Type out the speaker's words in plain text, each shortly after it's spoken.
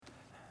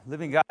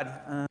Living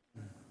God,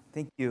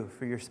 thank you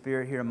for your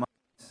spirit here among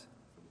us,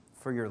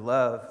 for your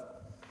love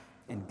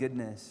and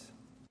goodness,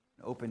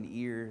 open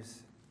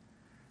ears.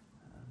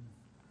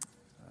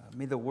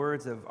 May the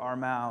words of our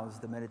mouths,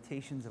 the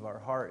meditations of our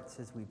hearts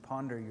as we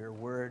ponder your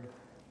word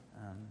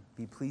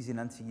be pleasing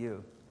unto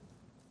you.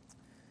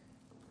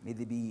 May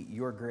they be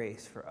your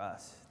grace for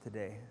us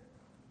today.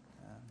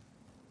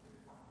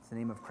 It's the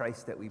name of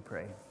Christ that we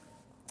pray.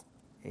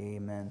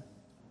 Amen.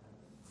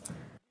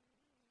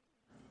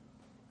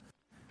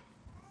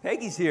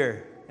 Peggy's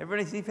here.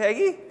 Everybody see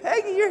Peggy?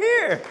 Peggy, you're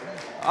here.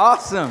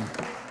 Awesome.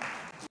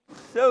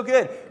 So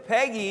good.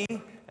 Peggy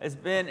has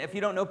been, if you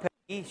don't know Peggy,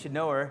 you should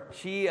know her.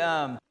 She,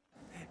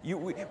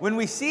 when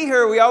we see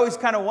her, we always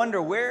kind of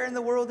wonder, where in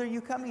the world are you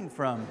coming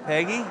from,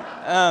 Peggy?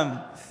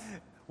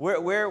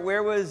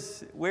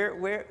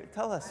 Where,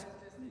 tell us.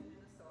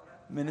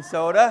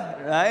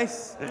 Minnesota.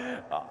 Nice.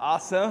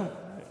 Awesome.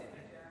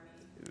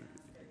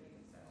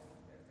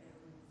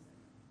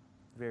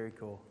 Very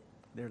cool.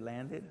 They're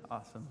landed?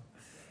 Awesome.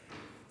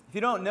 If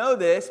you don't know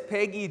this,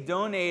 Peggy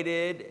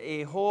donated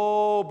a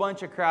whole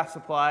bunch of craft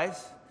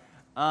supplies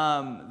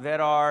that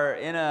are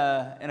in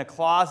a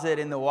closet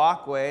in the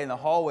walkway, in the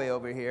hallway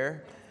over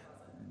here.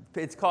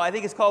 I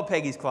think it's called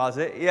Peggy's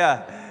Closet,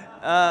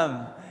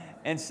 yeah.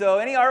 And so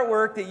any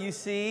artwork that you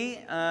see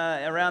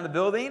around the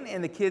building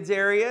in the kids'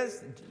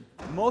 areas,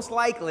 most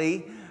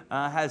likely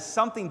has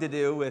something to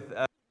do with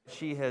what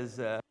she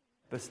has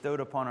bestowed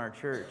upon our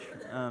church.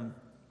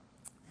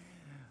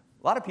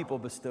 A lot of people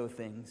bestow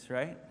things,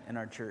 right, in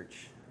our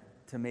church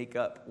to make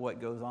up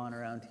what goes on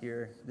around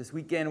here. This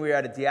weekend we were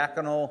at a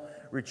diaconal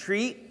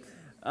retreat.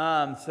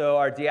 So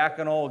our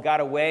diaconal got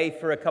away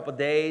for a couple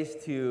days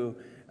to,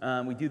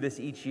 we do this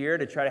each year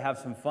to try to have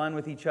some fun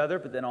with each other,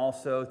 but then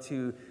also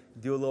to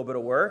do a little bit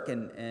of work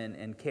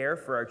and care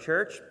for our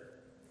church.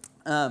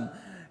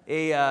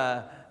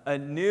 A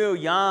new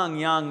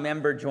young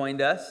member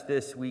joined us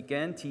this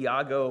weekend.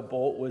 Tiago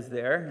Bolt was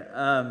there.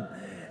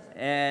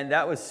 And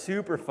that was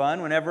super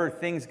fun. Whenever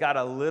things got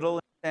a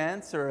little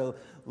intense or a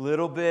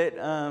little bit,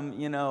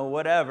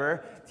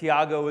 whatever,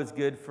 Tiago was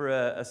good for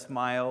a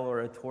smile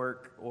or a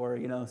twerk or,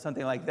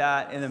 something like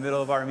that in the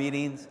middle of our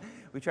meetings.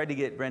 We tried to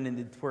get Brendan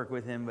to twerk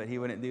with him, but he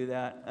wouldn't do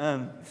that.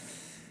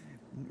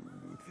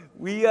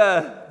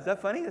 Is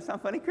that funny? That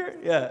sound funny,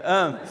 Kurt?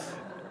 Yeah.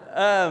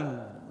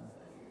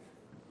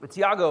 But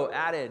Tiago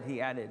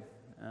added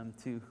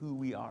to who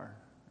we are,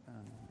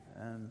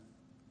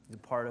 the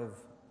part of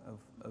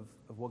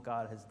what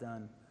God has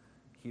done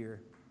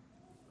here.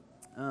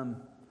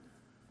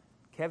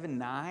 Kevin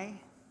Nye,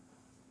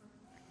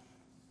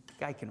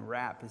 guy can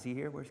rap. Is he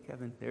here? Where's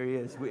Kevin? There he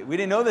is. We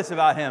didn't know this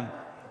about him.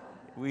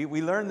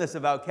 We learned this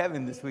about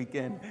Kevin this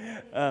weekend.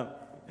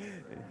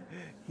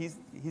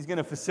 He's going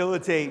to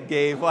facilitate,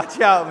 Gabe.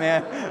 Watch out,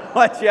 man.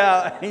 Watch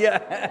out.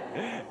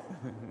 Yeah.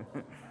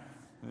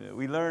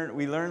 We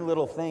learn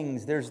little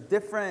things. There's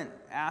different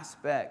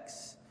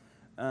aspects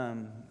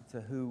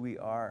to who we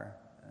are.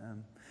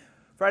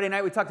 Friday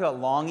night, we talked about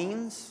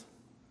longings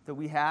that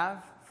we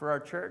have for our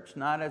church,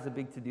 not as a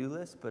big to-do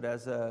list, but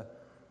as a,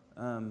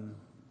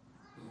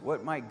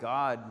 what might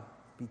God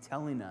be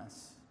telling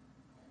us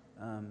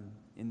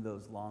in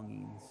those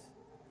longings?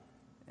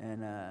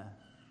 And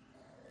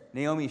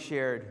Naomi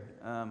shared,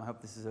 I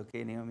hope this is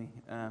okay, Naomi,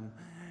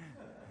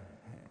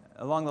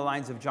 along the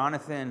lines of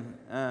Jonathan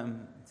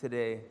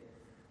today,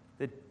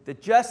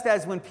 that just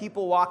as when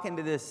people walk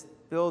into this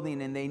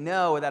building and they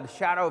know without a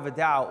shadow of a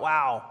doubt,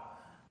 wow,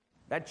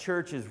 that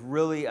church is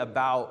really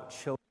about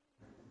children.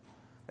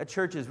 That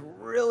church is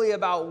really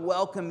about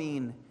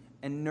welcoming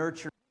and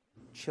nurturing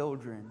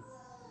children.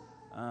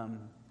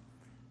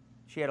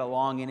 She had a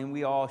longing, and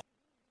we all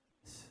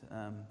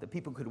that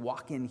people could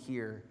walk in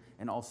here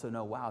and also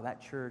know, wow, that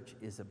church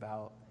is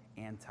about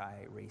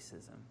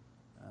anti-racism.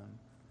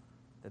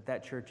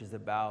 That church is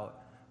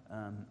about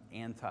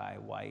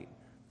anti-white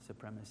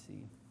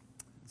supremacy.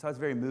 So I was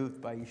very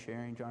moved by you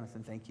sharing,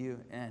 Jonathan. Thank you.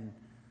 And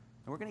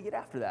we're going to get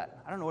after that.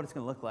 I don't know what it's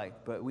going to look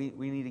like, but we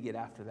need to get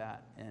after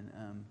that.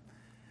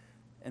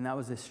 And that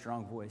was a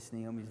strong voice,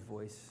 Naomi's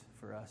voice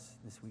for us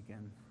this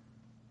weekend.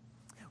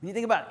 When you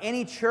think about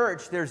any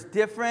church, there's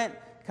different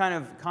kind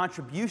of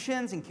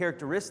contributions and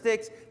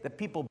characteristics that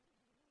people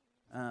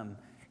and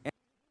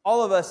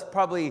all of us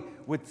probably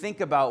would think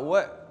about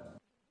what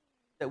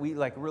that we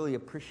really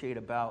appreciate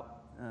about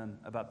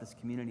this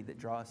community that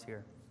draws us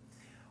here.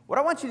 What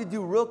I want you to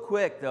do real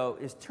quick, though,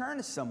 is turn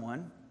to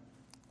someone.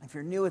 If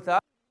you're new with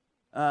us,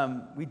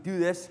 we do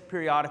this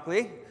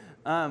periodically.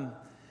 And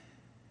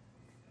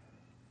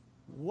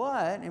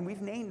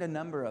we've named a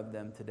number of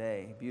them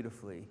today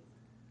beautifully.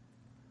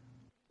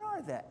 What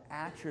are the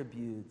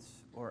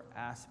attributes or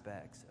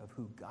aspects of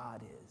who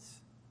God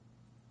is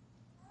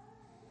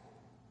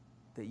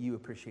that you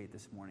appreciate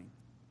this morning,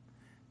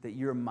 that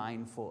you're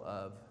mindful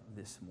of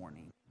this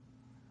morning,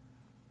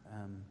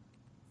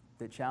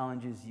 that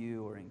challenges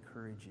you or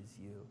encourages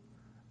you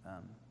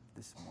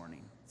this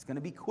morning? It's going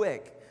to be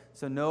quick,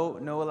 so no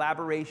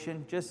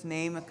elaboration. Just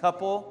name a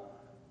couple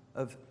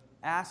of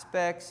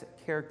aspects,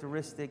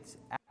 characteristics,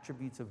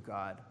 attributes of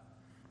God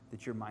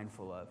that you're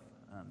mindful of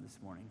this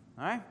morning.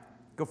 All right?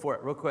 Go for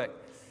it real quick.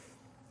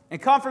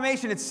 And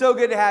confirmation, it's so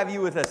good to have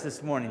you with us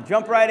this morning.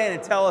 Jump right in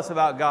and tell us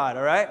about God,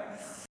 all right?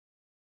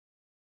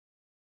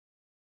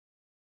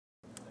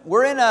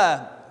 We're in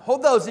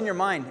hold those in your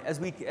mind as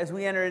we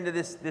enter into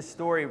this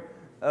story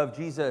of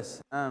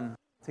Jesus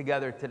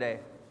together today.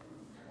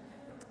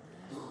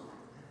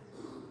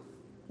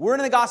 We're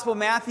in the Gospel of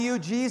Matthew.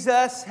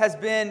 Jesus has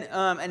been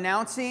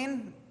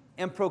announcing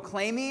and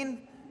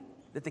proclaiming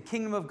that the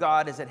kingdom of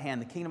God is at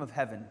hand, the kingdom of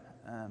heaven.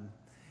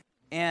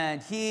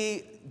 And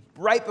he,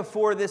 right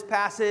before this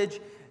passage,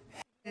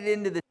 headed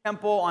into the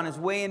temple on his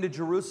way into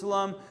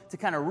Jerusalem to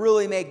kind of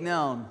really make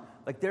known,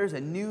 like there's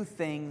a new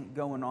thing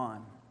going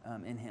on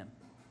in him.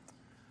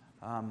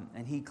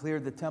 And he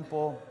cleared the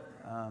temple,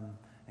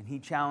 and he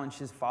challenged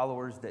his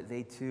followers that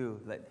they too,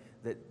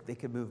 that they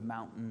could move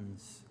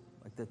mountains,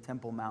 like the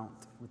Temple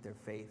Mount, with their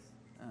faith.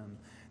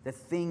 That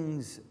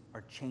things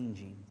are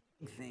changing.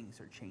 Things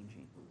are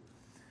changing.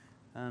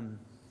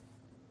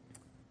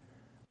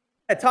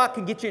 That talk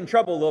can get you in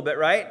trouble a little bit,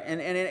 right?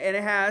 And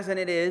it has, and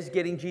it is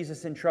getting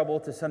Jesus in trouble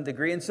to some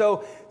degree. And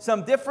so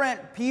some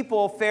different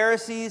people,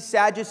 Pharisees,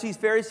 Sadducees,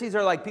 Pharisees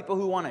are like people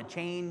who want to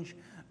change.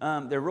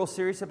 They're real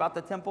serious about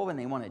the temple, and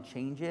they want to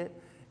change it.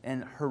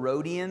 And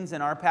Herodians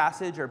in our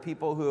passage are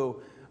people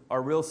who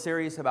are real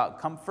serious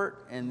about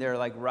comfort, and they're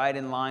like right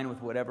in line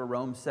with whatever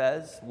Rome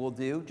says we'll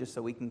do, just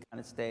so we can kind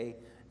of stay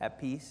at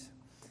peace.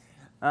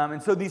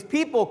 And so these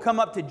people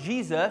come up to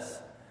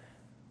Jesus.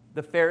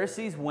 The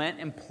Pharisees went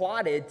and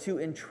plotted to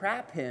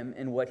entrap him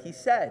in what he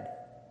said.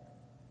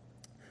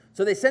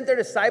 So they sent their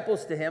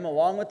disciples to him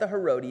along with the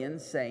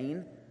Herodians,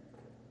 saying,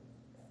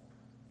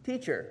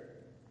 "Teacher,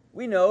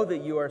 we know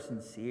that you are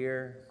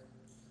sincere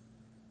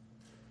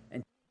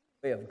and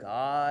teach the way of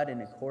God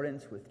in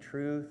accordance with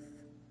truth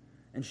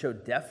and show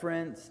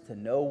deference to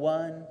no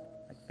one,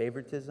 like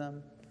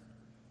favoritism.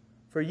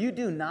 For you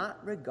do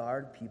not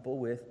regard people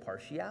with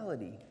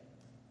partiality.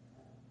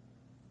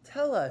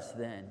 Tell us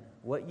then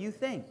what you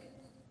think."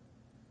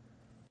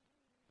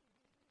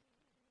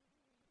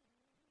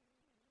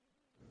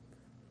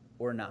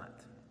 Or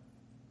not.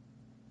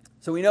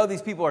 So we know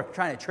these people are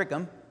trying to trick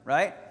him,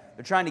 right?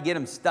 They're trying to get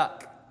him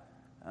stuck.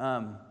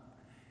 And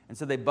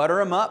so they butter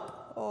him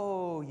up.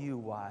 "Oh, you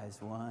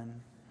wise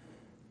one.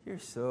 You're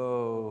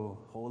so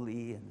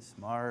holy and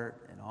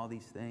smart and all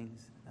these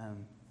things.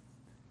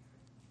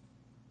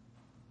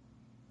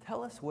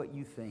 Tell us what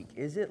you think.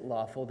 Is it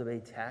lawful to pay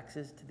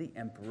taxes to the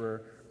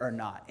emperor or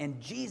not?" And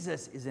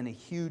Jesus is in a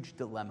huge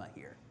dilemma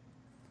here.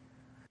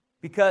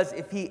 Because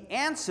if he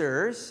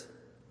answers,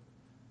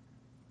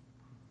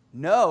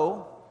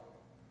 "No,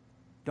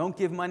 don't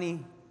give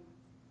money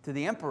to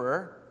the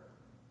emperor,"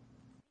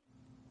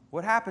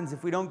 what happens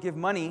if we don't give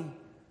money,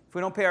 if we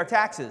don't pay our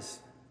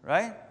taxes,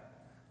 right?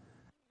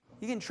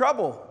 You get in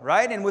trouble,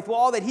 right? And with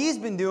all that he's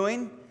been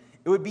doing,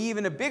 it would be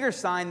even a bigger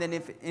sign than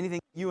if anything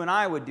you and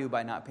I would do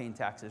by not paying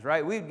taxes,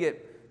 right? We'd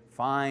get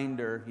fined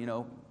or,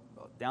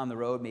 down the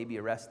road, maybe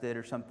arrested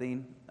or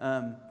something.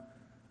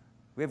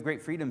 We have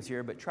great freedoms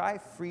here, but try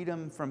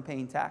freedom from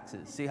paying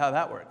taxes. See how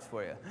that works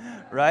for you,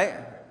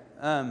 right?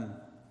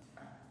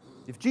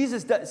 If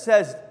Jesus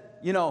says,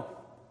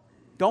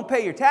 don't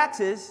pay your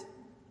taxes,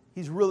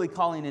 he's really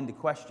calling into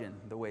question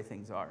the way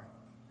things are.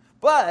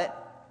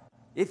 But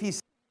if he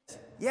says,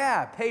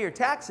 yeah, pay your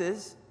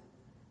taxes,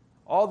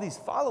 all these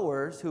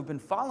followers who've been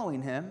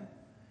following him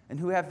and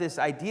who have this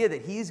idea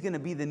that he's going to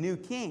be the new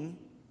king,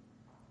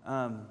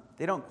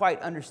 they don't quite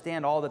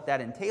understand all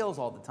that entails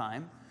all the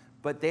time,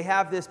 but they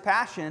have this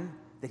passion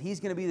that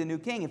he's going to be the new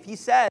king. If he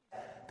says,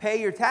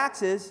 pay your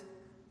taxes,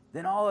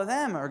 then all of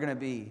them are going to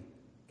be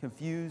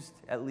confused,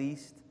 at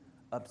least,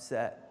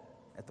 upset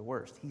at the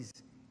worst. He's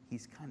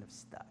kind of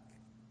stuck.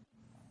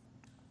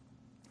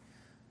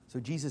 So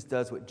Jesus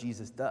does what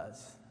Jesus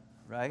does,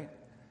 right?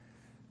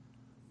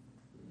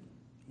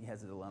 He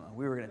has a dilemma.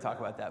 We were going to talk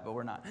about that, but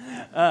we're not.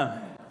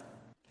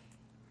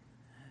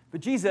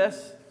 But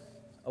Jesus,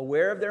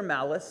 aware of their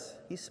malice,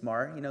 he's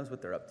smart, he knows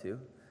what they're up to,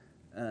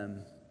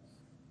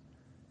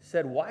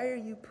 said, "Why are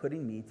you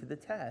putting me to the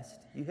test,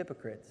 you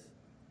hypocrites?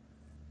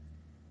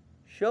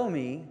 Show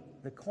me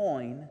the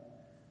coin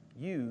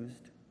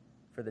used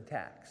for the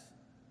tax."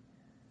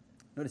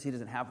 Notice he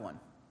doesn't have one.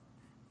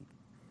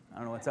 I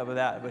don't know what's up with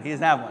that, but he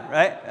doesn't have one,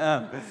 right?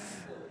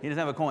 He doesn't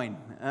have a coin.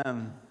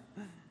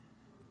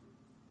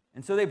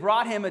 And so they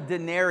brought him a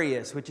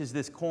denarius, which is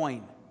this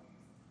coin.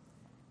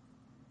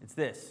 It's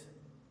this.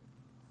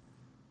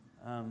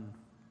 And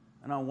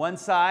on one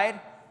side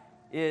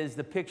is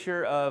the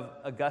picture of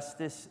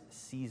Augustus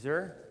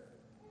Caesar.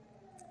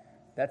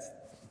 That's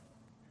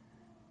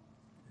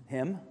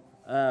him.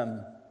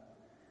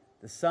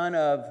 The son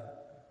of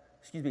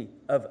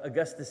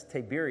Augustus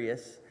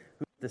Tiberius,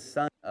 who's the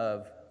son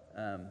of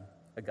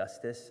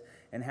Augustus,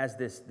 and has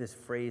this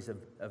phrase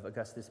of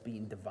Augustus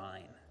being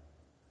divine.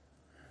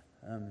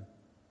 So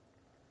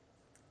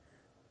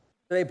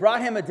they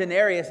brought him a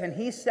denarius, and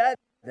he said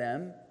to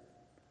them,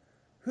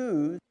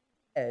 "Whose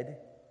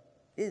head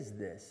is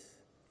this?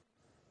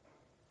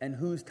 And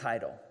whose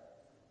title?"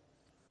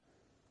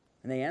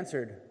 And they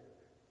answered,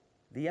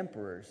 the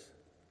emperor's.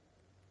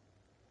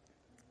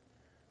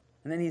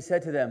 And then he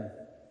said to them,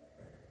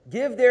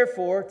 give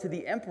therefore to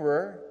the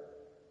emperor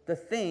the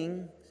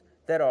things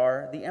that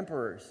are the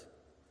emperor's,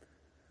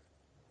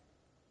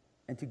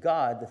 and to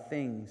God the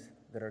things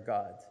that are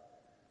God's.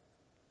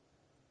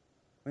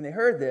 When they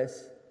heard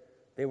this,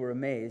 they were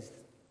amazed,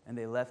 and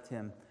they left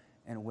him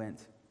and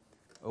went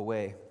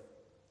away.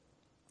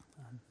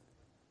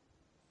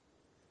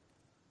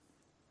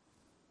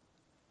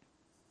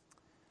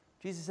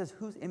 Jesus says,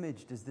 whose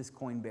image does this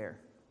coin bear?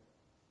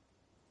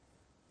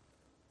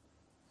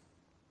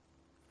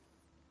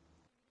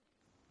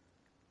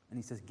 And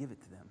he says, give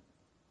it to them.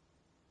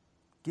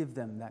 Give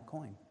them that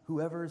coin.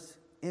 Whoever's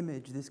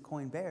image this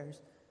coin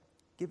bears,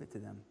 give it to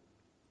them.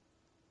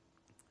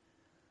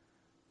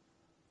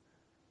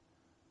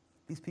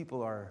 These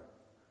people are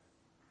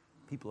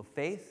people of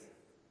faith,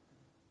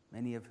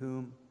 many of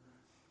whom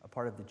are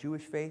part of the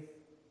Jewish faith.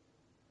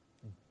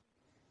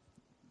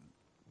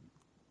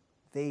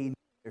 They know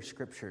their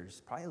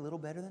scriptures probably a little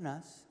better than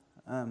us.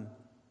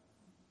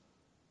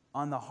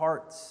 On the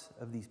hearts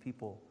of these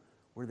people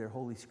were their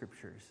holy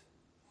scriptures.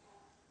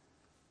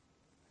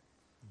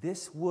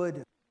 This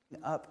would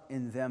bring up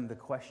in them the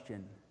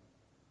question,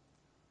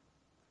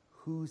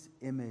 whose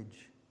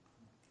image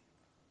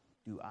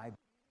do I bear?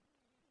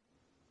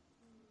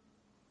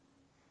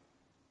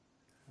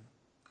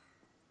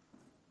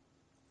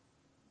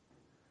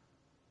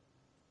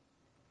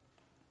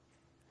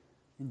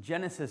 In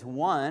Genesis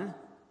 1,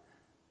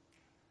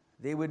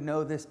 they would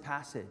know this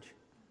passage.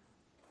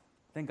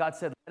 Then God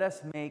said, let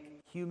us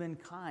make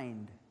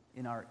humankind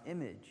in our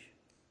image,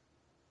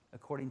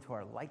 according to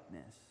our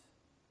likeness.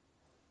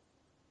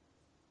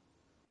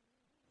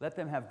 Let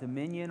them have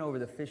dominion over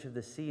the fish of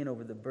the sea and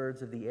over the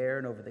birds of the air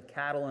and over the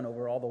cattle and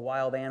over all the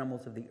wild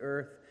animals of the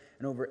earth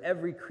and over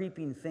every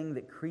creeping thing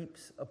that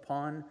creeps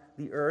upon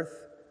the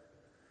earth.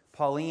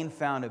 Pauline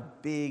found a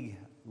big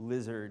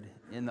lizard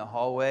in the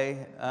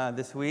hallway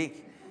this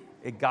week.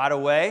 It got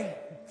away.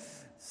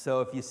 So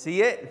if you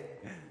see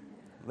it,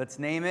 let's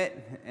name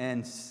it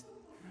and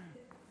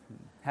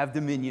have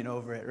dominion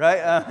over it,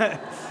 right?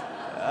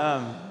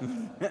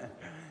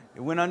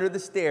 It went under the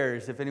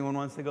stairs if anyone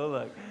wants to go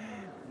look.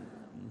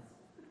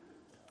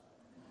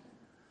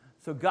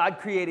 So God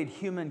created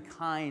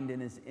humankind in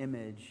his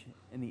image,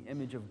 in the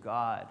image of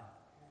God.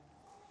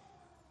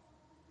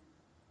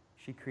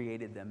 She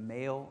created them,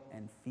 male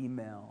and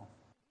female,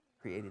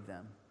 created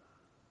them.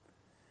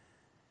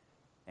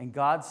 And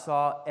God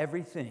saw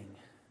everything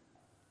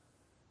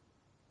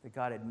that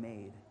God had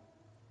made.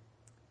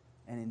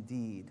 And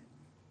indeed,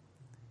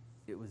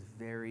 it was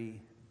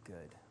very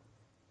good.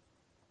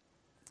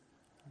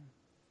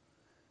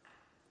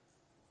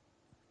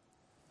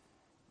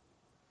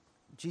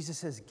 Jesus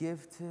says,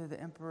 give to the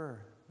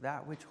emperor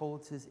that which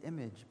holds his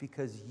image,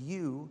 because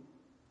you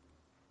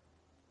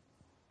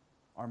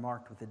are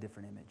marked with a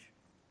different image.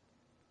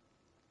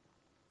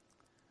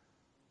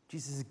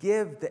 Jesus says,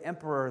 give the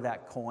emperor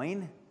that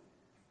coin.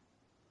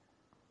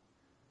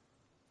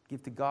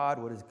 Give to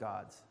God what is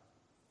God's,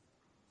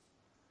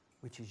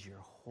 which is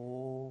your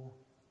whole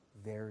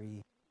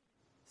very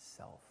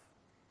self.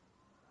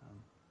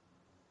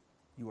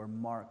 You are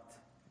marked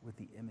with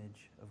the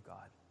image of God.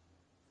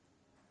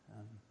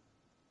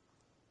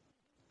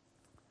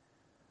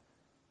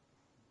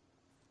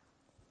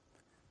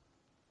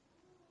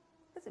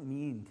 What does it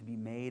mean to be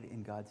made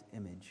in God's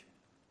image?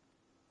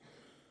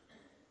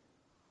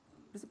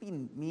 What does it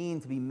mean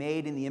to be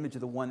made in the image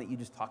of the one that you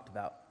just talked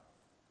about?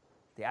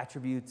 The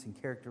attributes and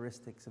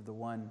characteristics of the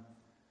one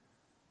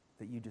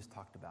that you just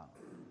talked about.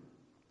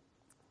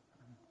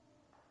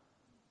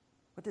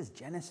 What does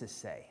Genesis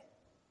say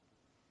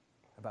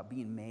about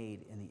being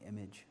made in the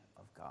image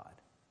of God?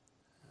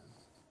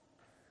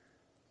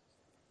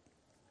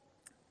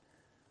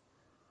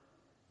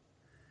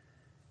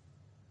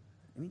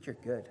 It means you're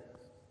good.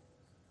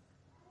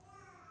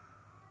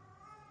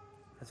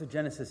 That's what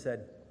Genesis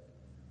said.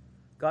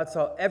 God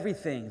saw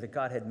everything that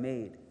God had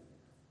made.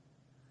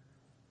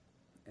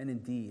 And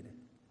indeed,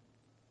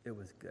 it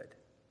was good.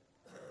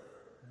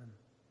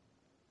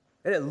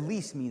 It at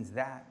least means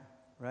that,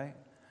 right?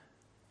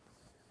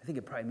 I think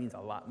it probably means a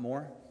lot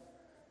more.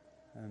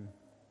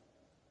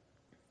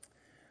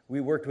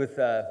 We worked with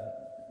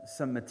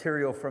some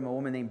material from a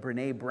woman named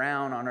Brene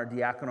Brown on our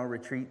diaconal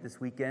retreat this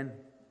weekend,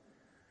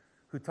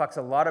 who talks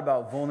a lot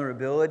about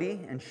vulnerability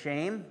and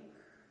shame.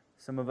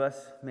 Some of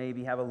us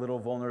maybe have a little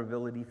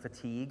vulnerability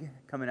fatigue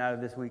coming out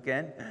of this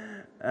weekend.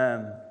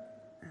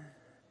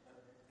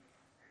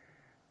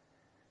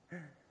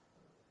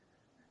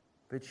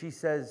 But she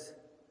says,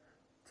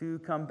 to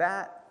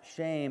combat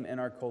shame in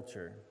our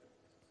culture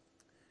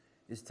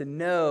is to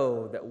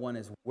know that one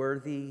is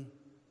worthy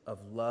of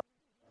love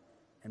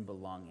and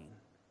belonging.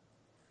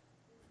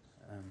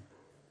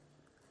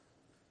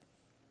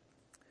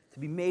 To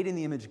be made in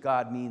the image of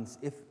God means,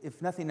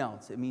 if nothing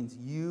else, it means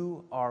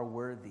you are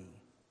worthy.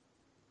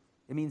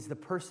 It means the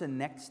person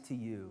next to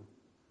you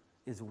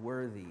is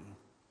worthy.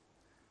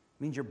 It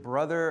means your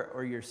brother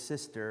or your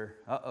sister,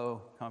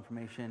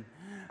 confirmation,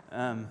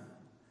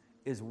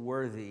 is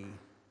worthy.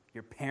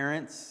 Your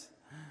parents,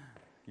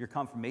 your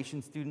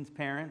confirmation students'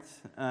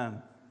 parents,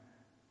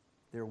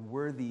 they're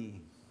worthy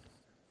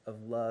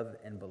of love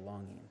and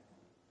belonging.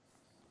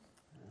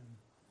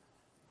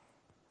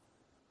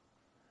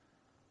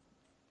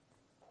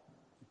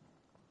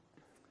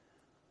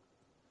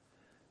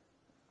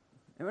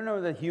 Anyone know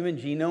what the Human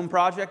Genome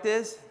Project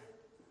is?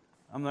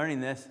 I'm learning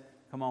this.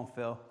 Come on,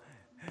 Phil.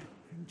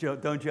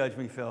 Don't judge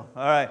me, Phil.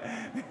 All right.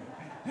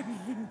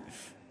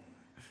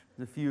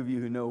 There's a few of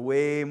you who know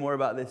way more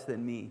about this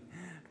than me.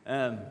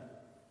 It's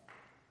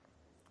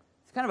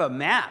kind of a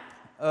map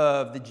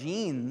of the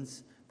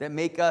genes that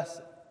make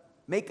us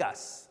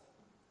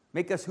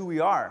who we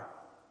are.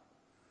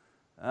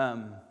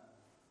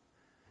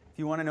 If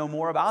you want to know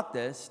more about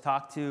this,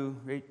 talk to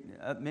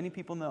many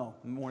people know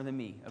more than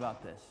me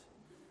about this.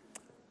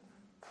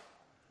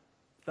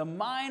 The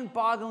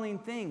mind-boggling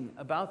thing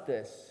about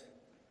this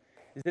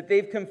is that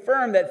they've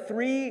confirmed that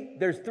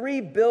there's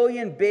 3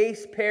 billion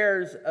base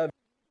pairs of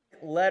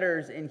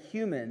letters in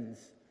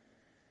humans.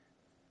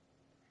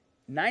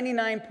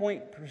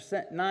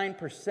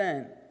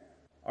 99.9%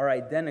 are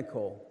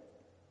identical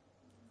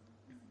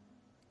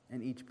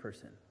in each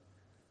person.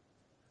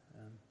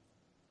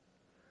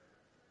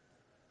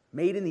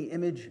 Made in the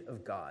image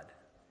of God.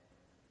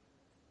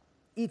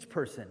 Each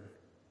person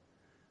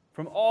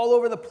from all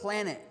over the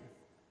planet.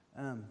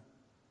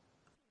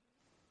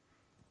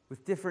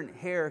 With different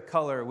hair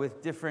color,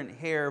 with different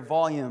hair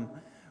volume,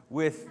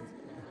 with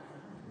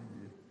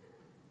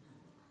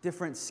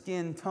different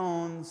skin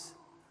tones.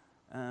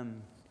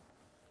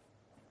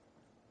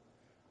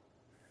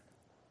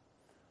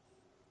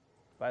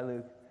 Bye,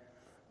 Luke.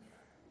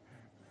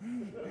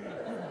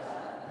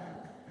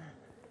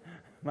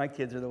 My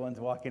kids are the ones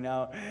walking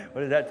out.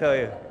 What does that tell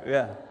you?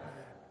 Yeah.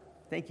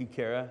 Thank you,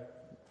 Kara.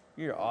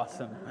 You're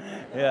awesome.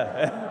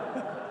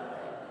 Yeah.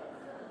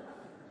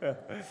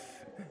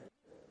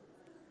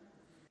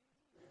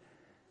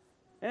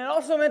 And it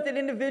also meant that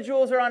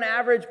individuals are on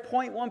average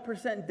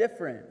 0.1%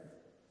 different,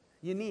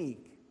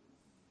 unique.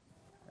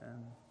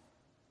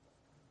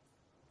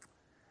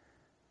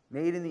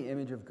 Made in the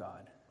image of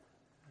God.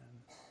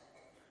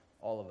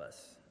 All of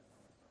us.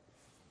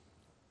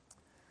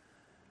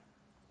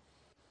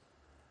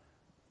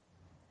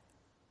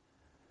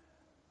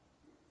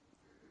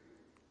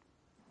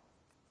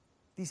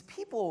 These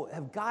people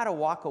have got to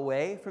walk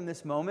away from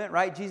this moment,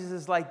 right? Jesus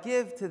is like,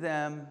 give to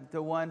them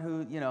the one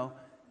who,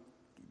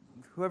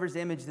 whoever's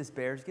image this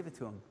bears, give it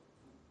to him.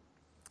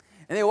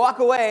 And they walk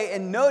away,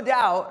 and no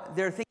doubt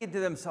they're thinking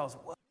to themselves,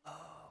 whoa,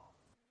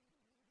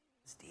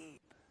 it's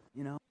deep,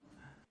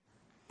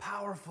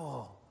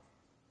 powerful.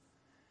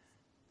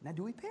 Now,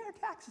 do we pay our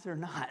taxes or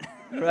not,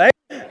 right?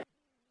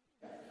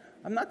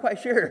 I'm not quite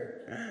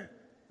sure.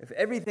 If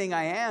everything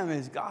I am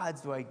is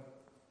God's, what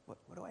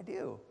do I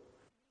do?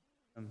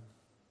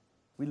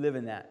 We live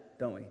in that,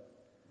 don't we?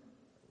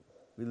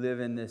 We live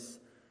in this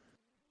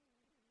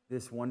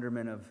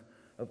wonderment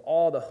of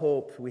all the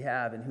hope we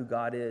have in who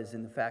God is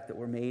and the fact that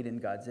we're made in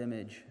God's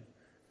image.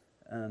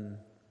 And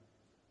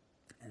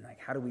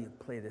how do we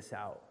play this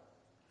out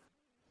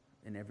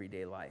in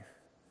everyday life,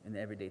 in the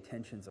everyday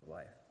tensions of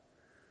life?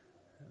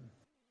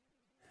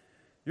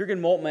 Jürgen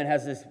Moltmann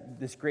has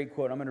this great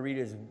quote. I'm going to read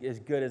it as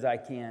good as I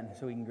can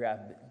so we can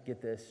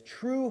get this.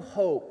 True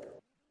hope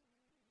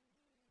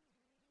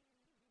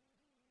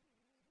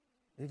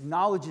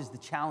acknowledges the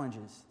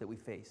challenges that we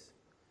face.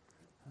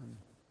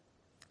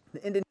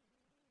 The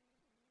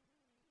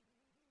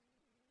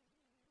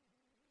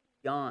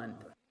beyond.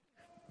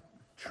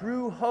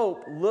 True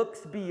hope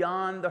looks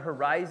beyond the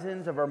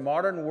horizons of our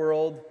modern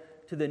world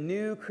to the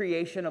new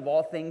creation of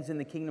all things in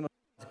the kingdom of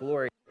God's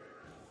glory.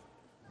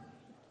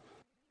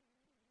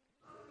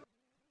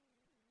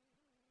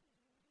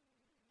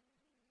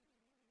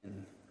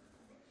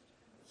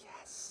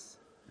 Yes.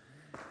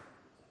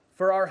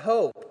 For our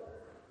hope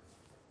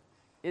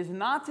is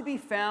not to be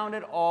found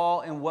at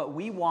all in what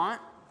we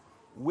want,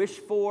 wish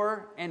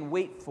for, and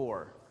wait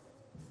for.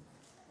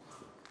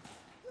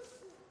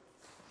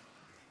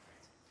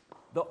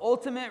 The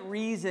ultimate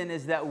reason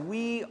is that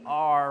we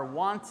are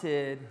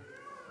wanted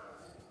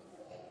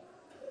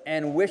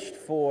and wished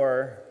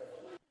for.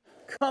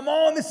 Come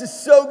on, this is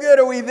so good.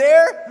 Are we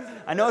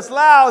there? I know it's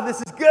loud. This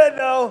is good,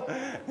 though.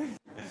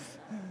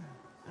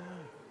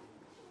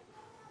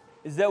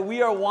 Is that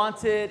we are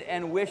wanted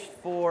and wished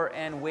for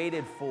and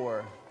waited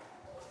for.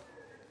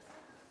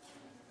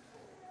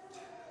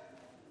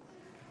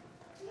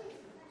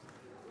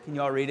 Can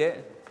you all read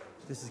it?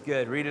 This is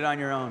good. Read it on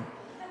your own.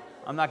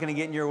 I'm not going to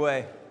get in your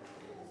way.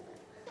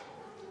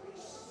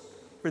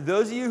 For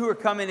those of you who are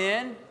coming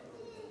in,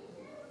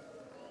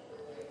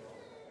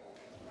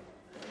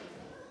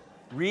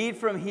 read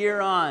from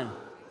here on.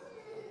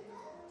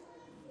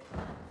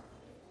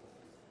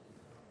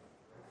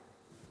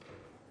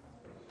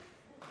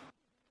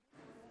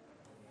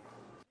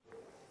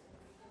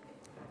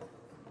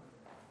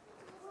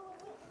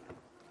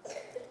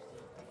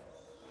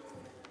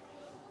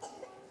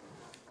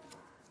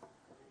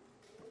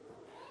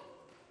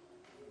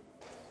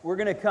 We're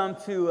going to come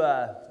to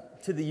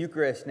the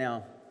Eucharist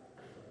now.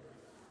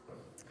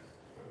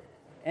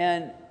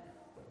 And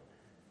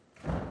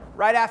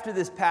right after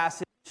this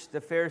passage,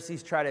 the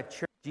Pharisees try to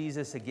trick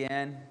Jesus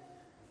again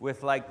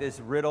with like this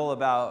riddle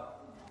about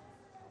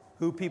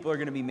who people are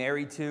going to be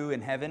married to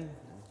in heaven.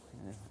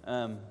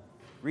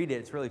 Read it,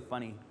 it's really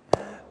funny.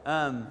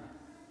 And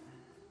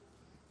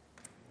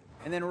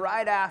then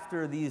right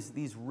after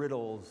these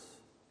riddles,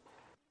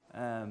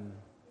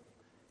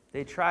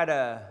 they try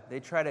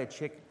to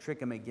trick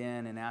him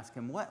again and ask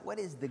him, what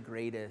is the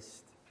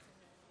greatest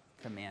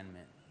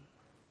commandment?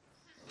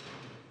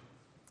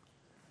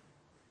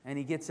 And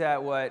he gets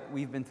at what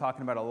we've been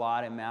talking about a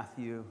lot in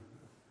Matthew,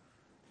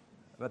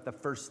 about the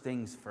first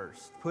things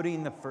first,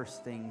 putting the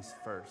first things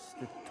first,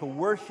 to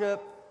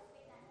worship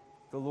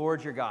the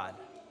Lord your God,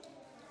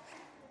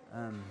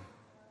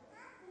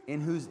 in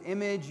whose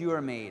image you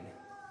are made,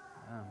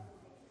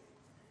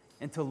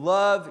 and to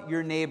love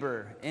your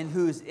neighbor, in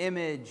whose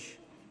image,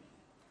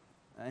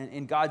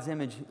 in God's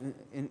image,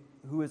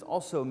 who is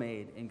also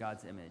made in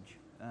God's image,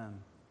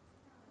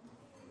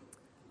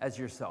 as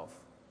yourself.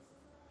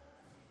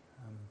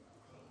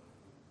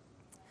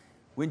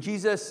 When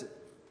Jesus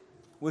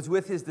was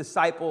with his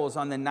disciples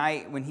on the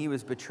night when he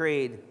was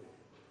betrayed,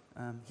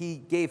 he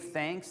gave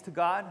thanks to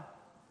God,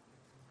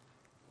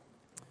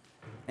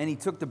 and he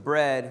took the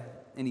bread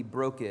and he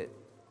broke it.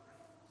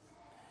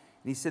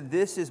 And he said,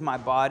 "This is my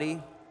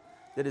body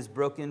that is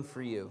broken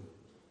for you.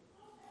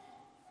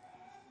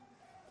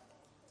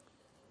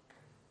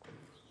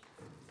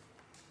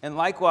 And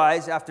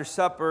likewise, after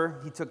supper,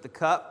 he took the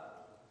cup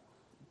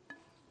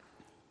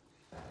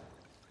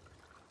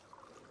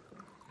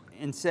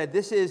and said,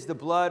 "This is the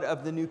blood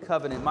of the new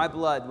covenant, my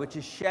blood, which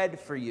is shed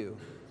for you.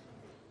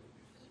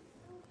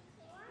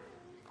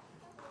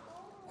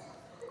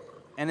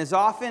 And as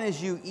often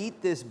as you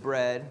eat this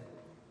bread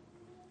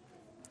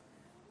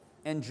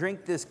and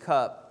drink this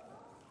cup,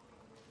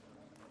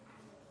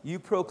 you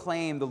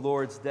proclaim the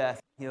Lord's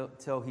death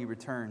till he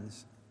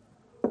returns."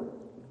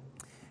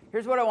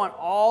 Here's what I want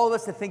all of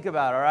us to think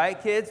about, all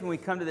right, kids, when we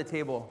come to the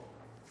table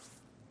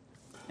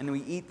and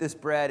we eat this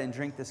bread and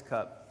drink this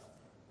cup.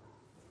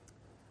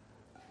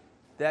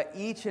 That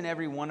each and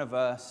every one of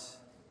us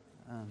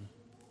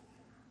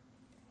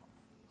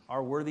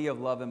are worthy of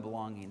love and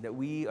belonging, that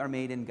we are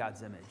made in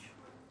God's image.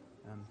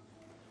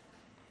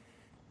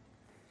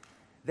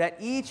 That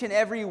each and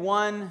every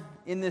one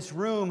in this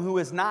room who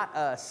is not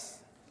us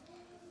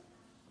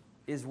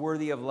is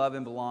worthy of love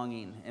and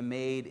belonging and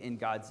made in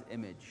God's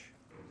image.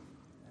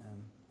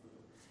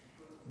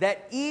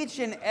 That each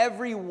and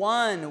every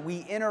one we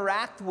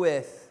interact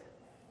with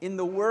in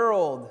the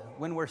world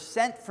when we're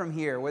sent from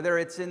here, whether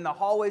it's in the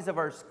hallways of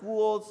our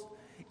schools,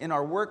 in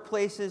our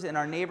workplaces, in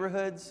our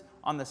neighborhoods,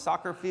 on the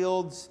soccer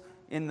fields,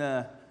 in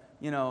the,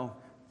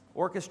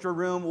 orchestra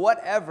room,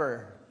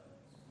 whatever,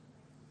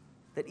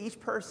 that each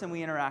person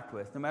we interact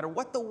with, no matter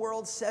what the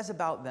world says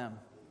about them,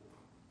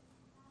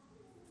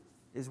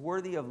 is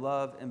worthy of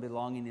love and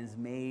belonging, is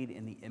made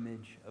in the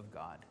image of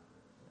God.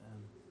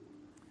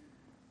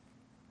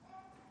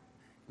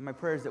 And my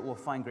prayer is that we'll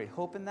find great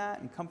hope in that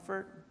and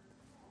comfort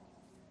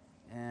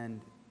and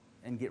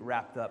get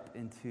wrapped up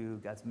into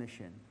God's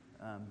mission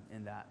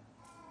in that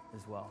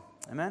as well.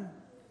 Amen?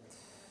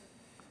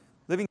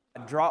 Living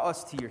God, draw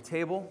us to your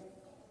table.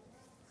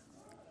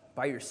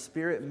 By your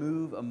Spirit,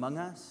 move among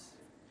us.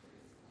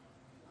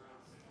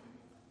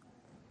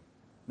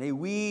 May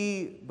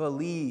we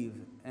believe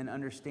and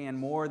understand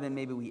more than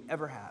maybe we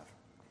ever have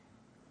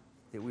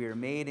that we are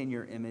made in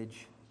your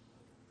image,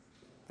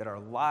 that our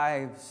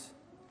lives,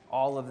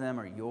 all of them,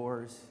 are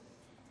yours.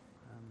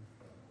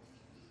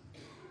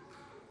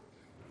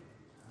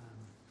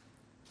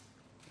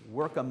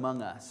 Work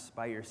among us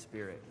by your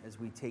Spirit as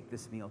we take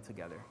this meal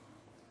together.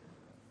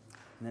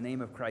 In the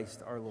name of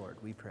Christ our Lord,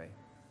 we pray.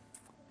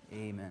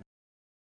 Amen.